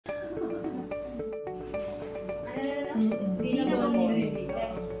Hey,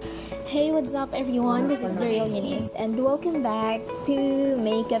 what's up everyone? This is DaReal Younice and welcome back to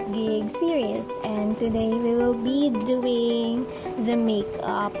Makeup Gig series. And today we will be doing the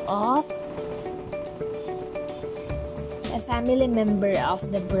makeup of a family member of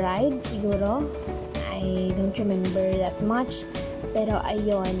the bride, siguro. I don't remember that much. Pero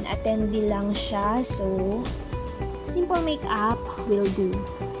ayun, attendee lang siya. So, simple makeup will do.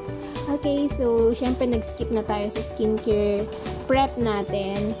 Okay, so syempre nag-skip na tayo sa skincare prep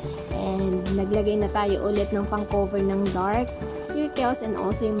natin. And naglagay na tayo ulit ng pang-cover ng dark circles and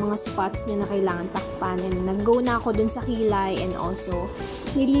also yung mga spots niya na kailangan takpan. And nag-go na ako dun sa kilay and also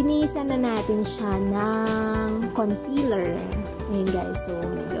nilinisan na natin siya ng concealer. Ayan guys, so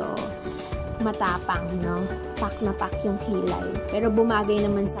medyo matapang, no? Pak na pak yung kilay. Pero bumagay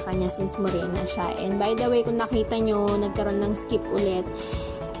naman sa kanya since morena siya. And by the way, kung nakita nyo, nagkaroon ng skip ulit.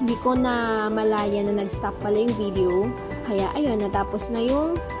 Hindi ko na malaya na nag-stop pala yung video. Kaya ayun, natapos na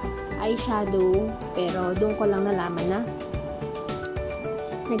yung eyeshadow. Pero doon ko lang nalaman na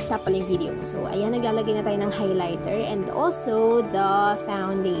nag-stop pala yung video. So ayan, naglalagay na tayo ng highlighter and also the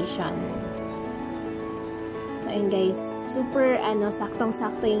foundation. Ayun guys, super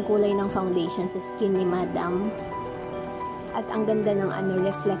saktong-sakto yung kulay ng foundation sa skin ni Madam. At ang ganda ng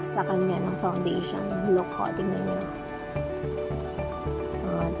reflect sa kanya ng foundation. Look ko, tingnan nyo.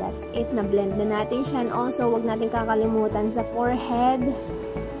 That's it, na-blend na natin siya. And also, wag natin kakalimutan sa forehead.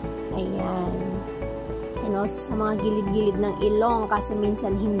 Ayan. And also sa mga gilid-gilid ng ilong kasi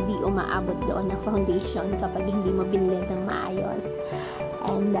minsan hindi umaabot doon ng foundation kapag hindi mo binlend ng maayos.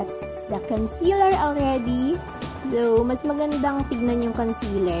 And that's the concealer already. So, mas magandang tignan yung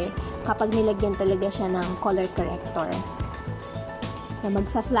concealer kapag nilagyan talaga siya ng color corrector. Na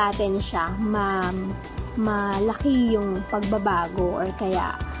magsa-flatten siya, malaki yung pagbabago or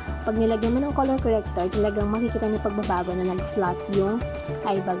kaya pag nilagyan mo ng color corrector, talagang makikita niyo pagbabago na nag-flat yung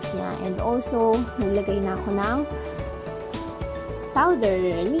eye bags niya. And also, naglagay na ako ng powder,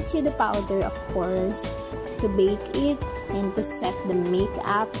 Nietzsche the powder of course, to bake it and to set the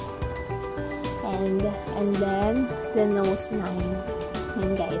makeup. And then the nose line.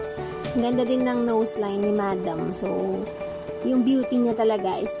 Ayan guys, ang ganda din ng nose line ni Madam. So, yung beauty niya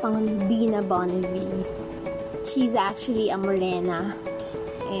talaga is pang Dina Bonneville. She's actually a morena.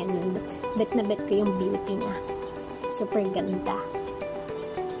 And bet na bet ko yung beauty niya. Super ganda.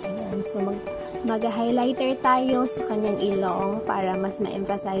 Ayan. So, mag-highlighter tayo sa kanyang ilong para mas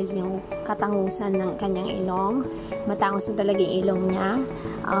ma-emphasize yung katangusan ng kanyang ilong. Matangos na talaga yung ilong niya.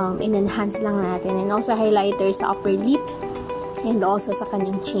 In-enhance lang natin. And also, highlighter sa upper lip. And also sa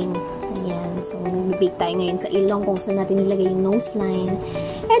kanyang chin. Ayan. So, nag-bake tayo ngayon sa ilong kung saan natin nilagay yung nose line.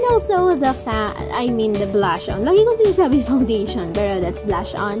 And also, the blush on. Lagi ko sinasabi foundation, pero that's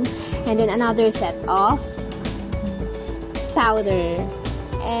blush on. And then, another set of powder.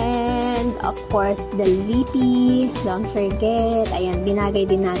 And, of course, the lippy. Don't forget. Ayan, binagay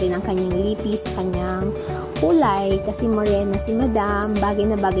din natin ang kanyang lippy sa kanyang kulay. Kasi morena si Madam.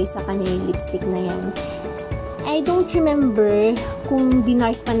 Bagay na bagay sa kanya yung lipstick na yan. I don't remember kung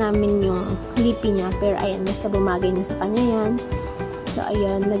dinart pa namin yung lippy niya. Pero, ayan, basta bumagay na sa kanya yan. So,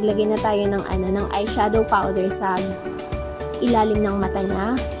 ayun, naglagay na tayo ng eyeshadow powder sa ilalim ng mata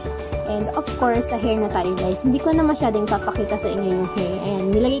niya. And, of course, sa hair na tayo, guys. Hindi ko na masyadong papakita sa inyo yung hair.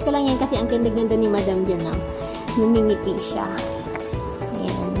 Ayan, nilagay ko lang yan kasi ang ganda-ganda ni Madam dyan na numingiti siya.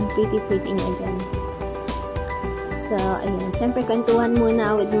 Ayan, pretty-pretty niya dyan. So, ayan, syempre, kwentuhan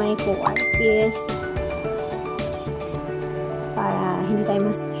muna with my co-artist para hindi tayo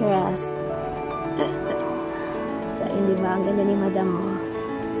ma-stress. So, ayun, diba? Ang ganda ni Madam mo.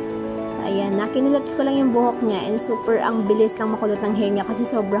 Ayan, nakinulot ko lang yung buhok niya and super ang bilis lang makulot ng hair niya kasi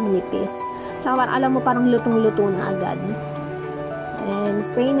sobrang nipis. Tsaka parang, alam mo, parang lutong-luto na agad. And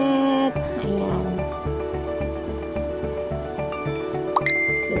spray net. Ayan.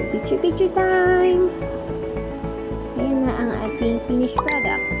 So, picture time. Ayan na ang ating finished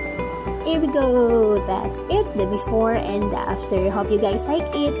product. Here we go. That's it. The before and the after. Hope you guys like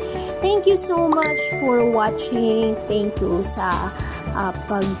it. Thank you so much for watching. Thank you sa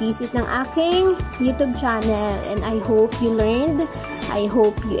pag-visit ng aking YouTube channel. And I hope you learned. I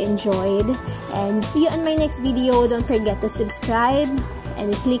hope you enjoyed. And see you in my next video. Don't forget to subscribe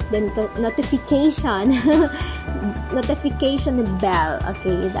and click the notification bell.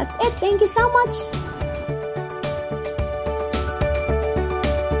 Okay, that's it. Thank you so much.